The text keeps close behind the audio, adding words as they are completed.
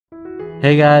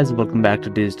Hey guys, welcome back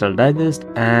to Digital Digest,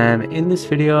 and in this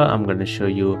video I'm going to show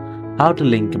you how to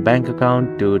link a bank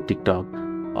account to TikTok.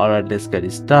 Alright, let's get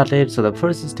it started. So the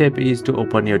first step is to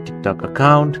open your TikTok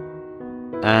account,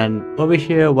 and over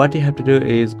here what you have to do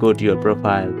is go to your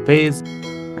profile page,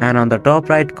 and on the top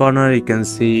right corner you can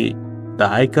see the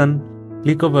icon.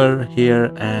 Click over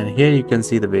here, and here you can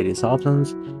see the various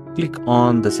options. Click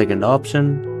on the second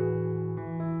option,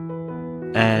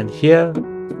 and here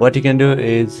what you can do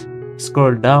is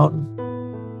scroll down,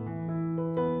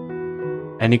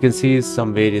 and you can see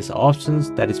some various options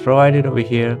that is provided over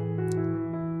here.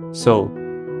 So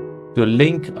to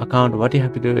link account, what you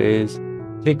have to do is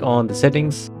click on the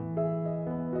settings,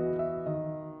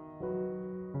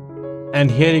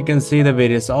 and here you can see the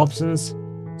various options.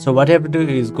 So what you have to do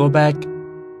is go back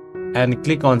and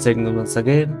click on settings once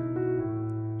again.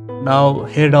 Now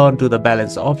head on to the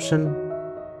balance option,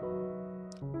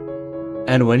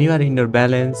 and when you are in your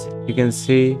balance you can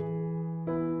see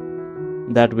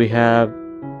that we have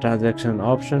transaction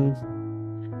option,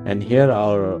 and here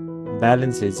our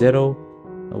balance is 0.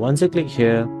 Once you click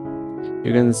here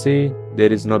you can see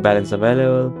there is no balance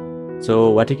available.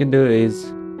 So what you can do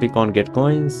is click on get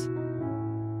coins,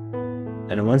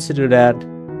 and once you do that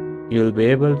you will be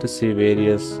able to see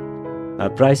various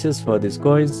prices for these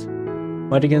coins.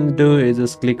 What you can do is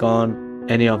just click on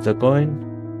any of the coin,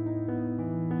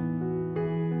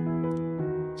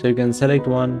 so you can select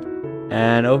one,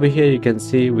 and over here you can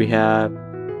see we have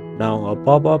now a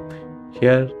pop-up.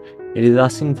 Here it is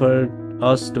asking for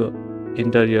us to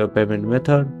enter your payment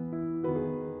method.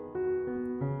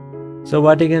 So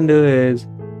what you can do is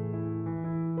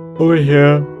over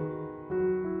here,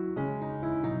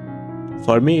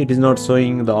 for me it is not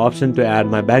showing the option to add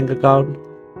my bank account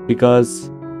because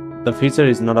the feature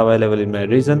is not available in my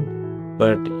region.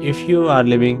 But if you are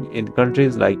living in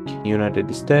countries like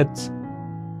United States,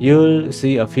 you'll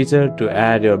see a feature to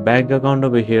add your bank account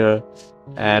over here,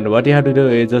 and what you have to do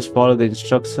is just follow the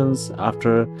instructions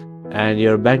after, and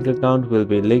your bank account will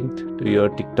be linked to your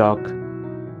TikTok.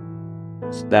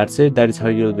 So that's it. That is how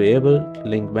you'll be able to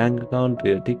link bank account to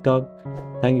your TikTok.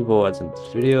 Thank you for watching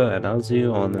this video, and I'll see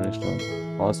you on the next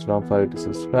one. Also, don't forget to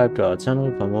subscribe to our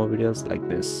channel for more videos like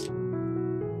this.